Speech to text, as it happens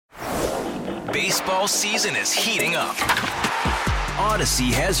Baseball season is heating up.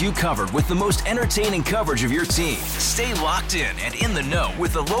 Odyssey has you covered with the most entertaining coverage of your team. Stay locked in the know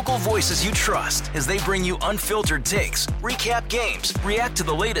with the local voices you trust as they bring you unfiltered takes, recap games, react to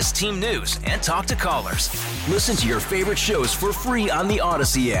the latest team news, and talk to callers. Listen to your favorite shows for free on the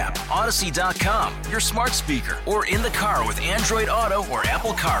Odyssey app, Odyssey.com, your smart speaker, or in the car with Android Auto or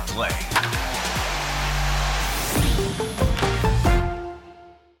Apple CarPlay.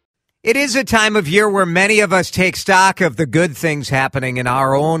 It is a time of year where many of us take stock of the good things happening in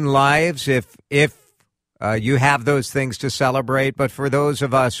our own lives, if you have those things to celebrate. But for those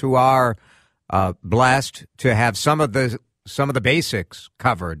of us who are blessed to have some of the basics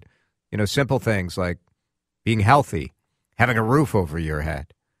covered, simple things like being healthy, having a roof over your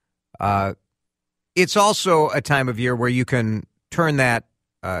head. It's also a time of year where you can turn that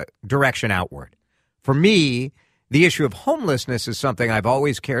direction outward. For me, the issue of homelessness is something I've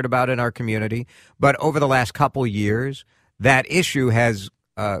always cared about in our community, but over the last couple years, that issue has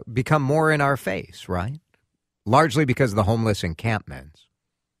become more in our face, right? Largely because of the homeless encampments,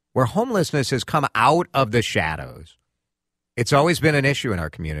 where homelessness has come out of the shadows. It's always been an issue in our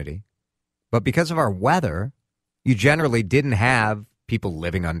community, but because of our weather, you generally didn't have people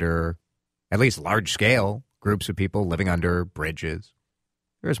living under, at least large-scale groups of people living under bridges.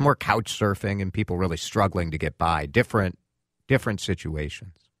 There's more couch surfing and people really struggling to get by, different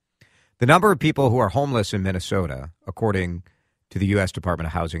situations. The number of people who are homeless in Minnesota, according to the U.S. Department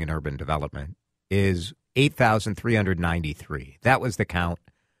of Housing and Urban Development, is 8,393. That was the count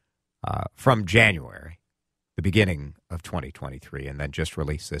from January, the beginning of 2023, and then just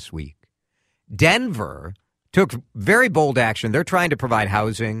released this week. Denver took very bold action. They're trying to provide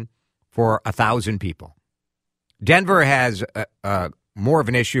housing for 1,000 people. Denver has more of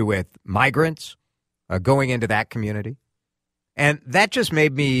an issue with migrants going into that community. And that just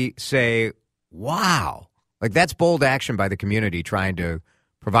made me say, wow, like that's bold action by the community trying to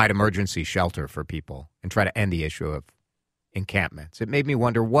provide emergency shelter for people and try to end the issue of encampments. It made me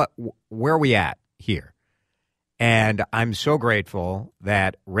wonder where are we at here? And I'm so grateful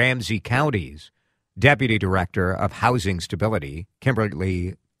that Ramsey County's Deputy Director of Housing Stability,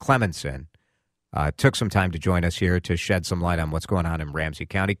 Kimberly Cleminson, took some time to join us here to shed some light on what's going on in Ramsey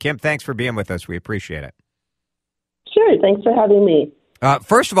County. Kim, thanks for being with us. We appreciate it. Sure. Thanks for having me.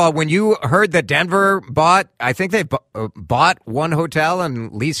 First of all, when you heard that Denver I think they bought one hotel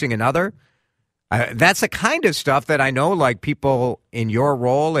and leasing another, that's the kind of stuff that I know, like people in your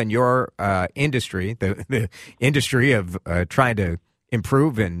role and your industry, the industry of trying to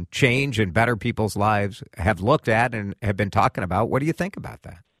improve and change and better people's lives, have looked at and have been talking about. What do you think about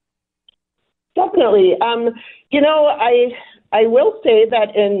that? Definitely. I will say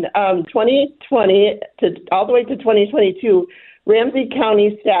that in 2020 all the way to 2022, Ramsey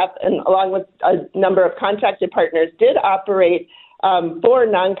County staff, and along with a number of contracted partners, did operate 4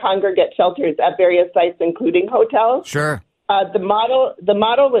 non-congregate shelters at various sites, including hotels. Sure. The model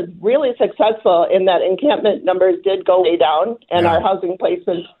was really successful in that encampment numbers did go way down, and our housing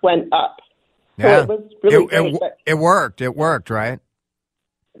placements went up. Yeah. So it was really great. It worked. It worked, right?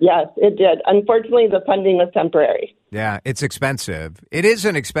 Yes, it did. Unfortunately, the funding was temporary. Yeah, it's expensive. It is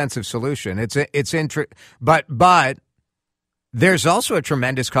an expensive solution. But there's also a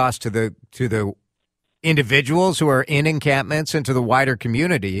tremendous cost to the individuals who are in encampments and to the wider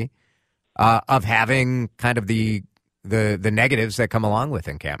community of having kind of the negatives that come along with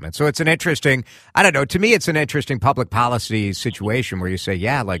encampments. So it's an interesting, I don't know, to me it's an interesting public policy situation where you say,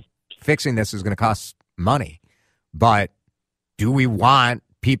 yeah, like fixing this is going to cost money, but do we want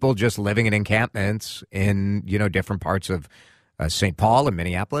people just living in encampments in, different parts of St. Paul and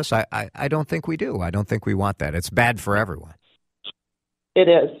Minneapolis? I don't think we do. I don't think we want that. It's bad for everyone. It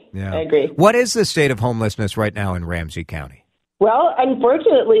is. Yeah. I agree. What is the state of homelessness right now in Ramsey County? Well,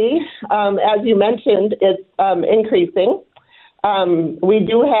 unfortunately, as you mentioned, it's increasing. We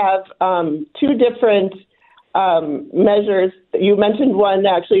do have 2 different measures. You mentioned one,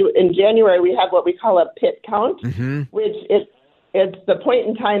 actually, in January, we have what we call a PIT count, which it's the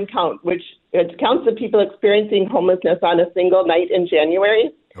point-in-time count, which it counts the people experiencing homelessness on a single night in January.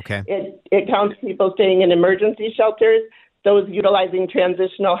 Okay. It counts people staying in emergency shelters, those utilizing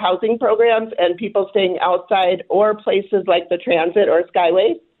transitional housing programs, and people staying outside or places like the transit or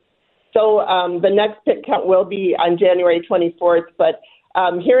skyway. So the next PIT count will be on January 24th, but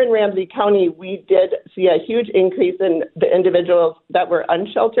here in Ramsey County, we did see a huge increase in the individuals that were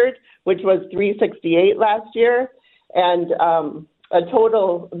unsheltered, which was 368 last year, and the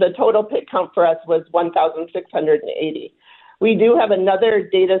total PIT count for us was 1,680. We do have another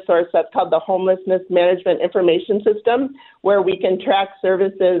data source that's called the Homelessness Management Information System, where we can track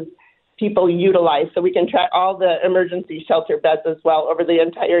services people utilize, so we can track all the emergency shelter beds as well over the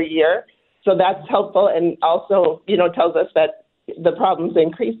entire year. So that's helpful, and also, tells us that the problem's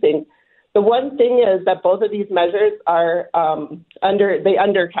increasing. The one thing is that both of these measures are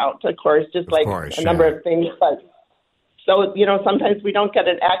undercount, of course, just like a number of things. But so, sometimes we don't get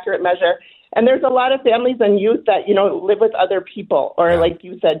an accurate measure. And there's a lot of families and youth that, live with other people, or like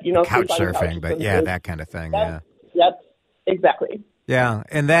you said, couch surfing, but that kind of thing. Yep, exactly. Yeah,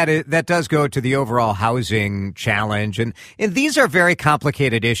 and that does go to the overall housing challenge. And these are very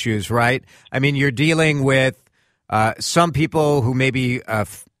complicated issues, right? I mean, you're dealing with some people who maybe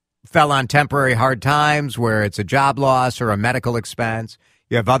fell on temporary hard times where it's a job loss or a medical expense.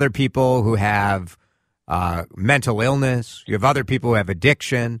 You have other people who have mental illness. You have other people who have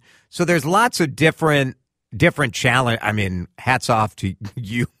addiction. So there's lots of different challenge. I mean, hats off to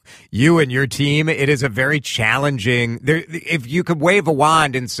you and your team. It is a very challenging. If you could wave a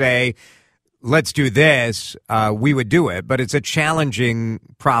wand and say, "Let's do this," we would do it. But it's a challenging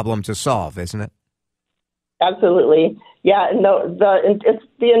problem to solve, isn't it? Absolutely. Yeah, no, it's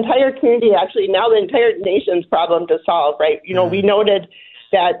the entire community, actually, now the entire nation's problem to solve, right? We noted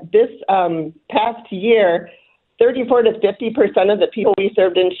that this past year, 34 to 50% of the people we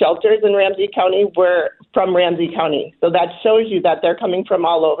served in shelters in Ramsey County were from Ramsey County. So that shows you that they're coming from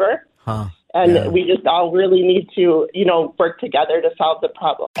all over. We just all really need to, work together to solve the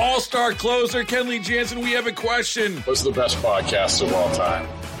problem. All-star closer, Kenley Jansen, we have a question. What's the best podcast of all time?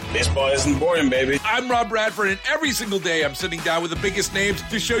 Baseball isn't boring, baby. I'm Rob Bradford, and every single day I'm sitting down with the biggest names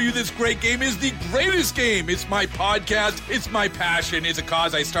to show you this great game is the greatest game. It's my podcast. It's my passion. It's a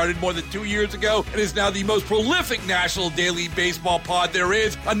cause I started more than 2 years ago and is now the most prolific national daily baseball pod there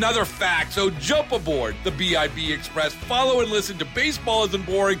is. Another fact, so jump aboard the BIB Express. Follow and listen to Baseball Isn't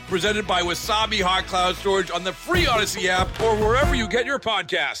Boring, presented by Wasabi Hot Cloud Storage on the free Odyssey app or wherever you get your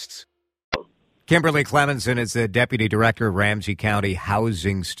podcasts. Kimberly Cleminson is the Deputy Director of Ramsey County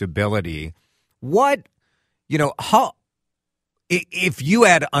Housing Stability. If you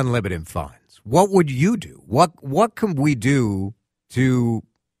had unlimited funds, what would you do? What can we do to,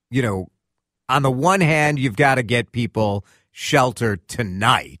 on the one hand, you've got to get people shelter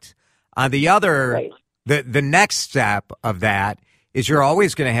tonight. On the other, right. the next step of that is you're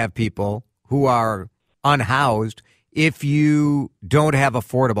always going to have people who are unhoused if you don't have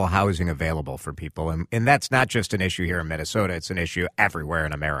affordable housing available for people. And that's not just an issue here in Minnesota. It's an issue everywhere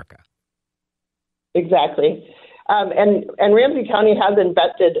in America. Exactly. And Ramsey County has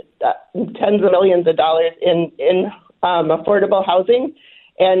invested tens of millions of dollars in affordable housing.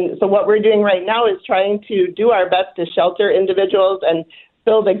 And so what we're doing right now is trying to do our best to shelter individuals and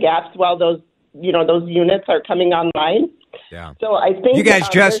fill the gaps while those units are coming online. Yeah. So I think you guys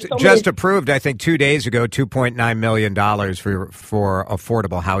just approved, I think 2 days ago, $2.9 million for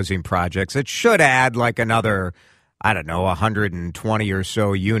affordable housing projects. It should add like another, 120 or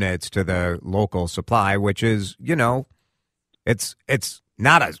so units to the local supply, which is, it's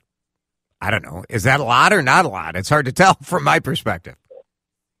not is that a lot or not a lot? It's hard to tell from my perspective.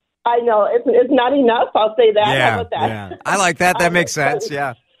 I know it's not enough. I'll say that. Yeah, How about that? Yeah. I like that. That makes sense.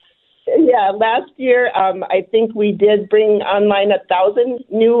 Yeah. Yeah, last year I think we did bring online 1,000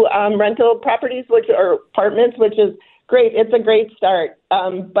 new rental properties, or apartments, which is great. It's a great start.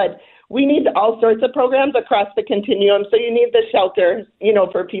 But we need all sorts of programs across the continuum. So you need the shelter,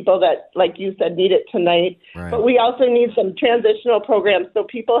 for people that, like you said, need it tonight. Right. But we also need some transitional programs so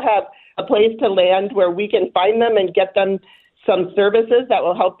people have a place to land where we can find them and get them some services that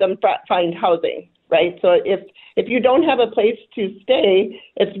will help them find housing. Right. So if you don't have a place to stay,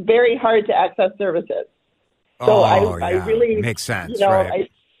 it's very hard to access services. So I really makes sense. Right.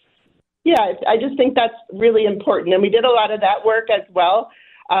 I just think that's really important. And we did a lot of that work as well,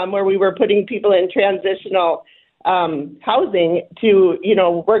 where we were putting people in transitional housing to,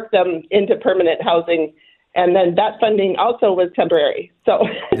 work them into permanent housing. And then that funding also was temporary. So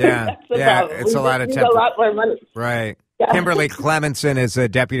that's the problem. It's a lot of a lot more money. Right. Kimberly Cleminson is the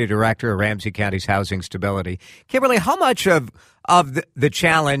Deputy Director of Ramsey County's Housing Stability. Kimberly, how much of the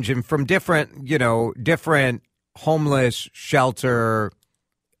challenge, and from different homeless shelter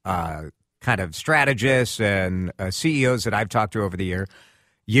kind of strategists and CEOs that I've talked to over the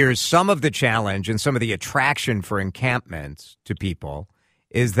years, some of the challenge and some of the attraction for encampments to people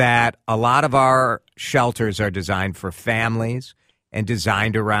is that a lot of our shelters are designed for families and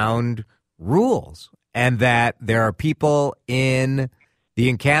designed around rules. And that there are people in the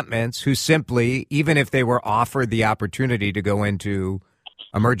encampments who simply, even if they were offered the opportunity to go into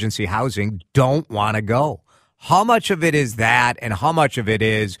emergency housing, don't want to go. How much of it is that, and how much of it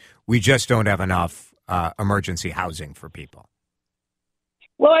is we just don't have enough emergency housing for people?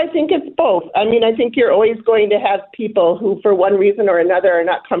 Well, I think it's both. I mean, I think you're always going to have people who, for one reason or another, are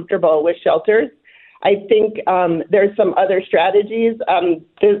not comfortable with shelters. I think there's some other strategies.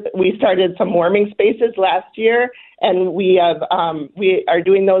 We started some warming spaces last year, and we are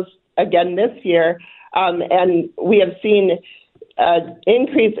doing those again this year. And we have seen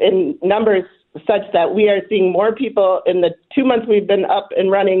increase in numbers such that we are seeing more people in the 2 months we've been up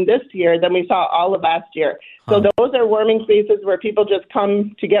and running this year than we saw all of last year. So those are warming spaces where people just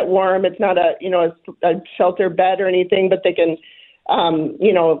come to get warm. It's not a shelter bed or anything, but they can,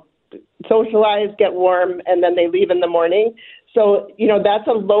 socialize, get warm, and then they leave in the morning. So, that's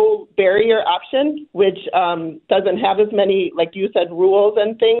a low barrier option, which doesn't have as many, like you said, rules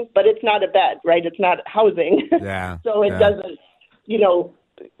and things, but it's not a bed, right? It's not housing. Yeah. So it doesn't,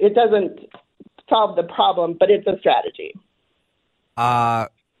 it doesn't solve the problem, but it's a strategy. Are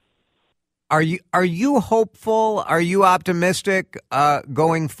you hopeful? Are you optimistic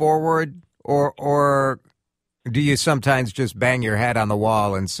going forward, or do you sometimes just bang your head on the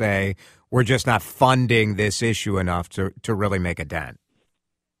wall and say we're just not funding this issue enough to really make a dent?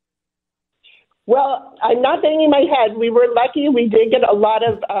 Well, I'm not banging my head. We were lucky. We did get a lot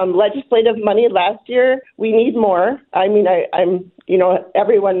of legislative money last year. We need more. I mean, I'm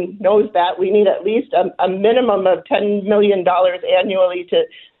everyone knows that. We need at least a minimum of $10 million annually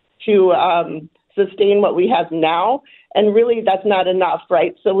to sustain what we have now. And really, that's not enough,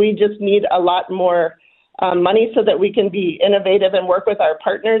 right? So we just need a lot more money so that we can be innovative and work with our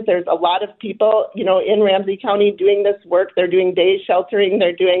partners. There's a lot of people, in Ramsey County doing this work. They're doing day sheltering.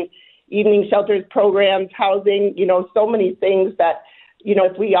 They're doing evening shelters programs, housing, so many things that,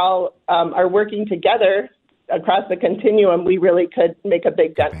 if we all are working together across the continuum, we really could make a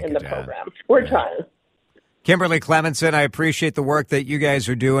big dent in the program. We're trying. Kimberly Cleminson, I appreciate the work that you guys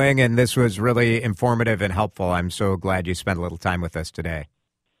are doing, and this was really informative and helpful. I'm so glad you spent a little time with us today.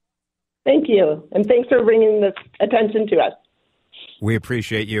 Thank you, and thanks for bringing this attention to us. We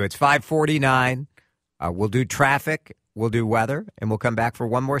appreciate you. It's 5:49. We'll do traffic, we'll do weather, and we'll come back for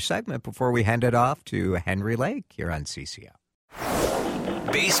one more segment before we hand it off to Henry Lake here on CCO.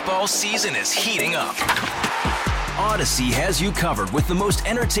 Baseball season is heating up. Odyssey has you covered with the most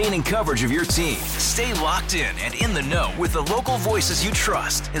entertaining coverage of your team. Stay locked in and in the know with the local voices you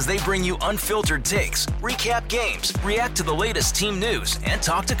trust as they bring you unfiltered takes, recap games, react to the latest team news, and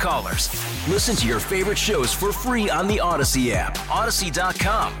talk to callers. Listen to your favorite shows for free on the Odyssey app,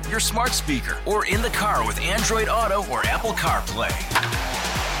 Odyssey.com, your smart speaker, or in the car with Android Auto or Apple CarPlay.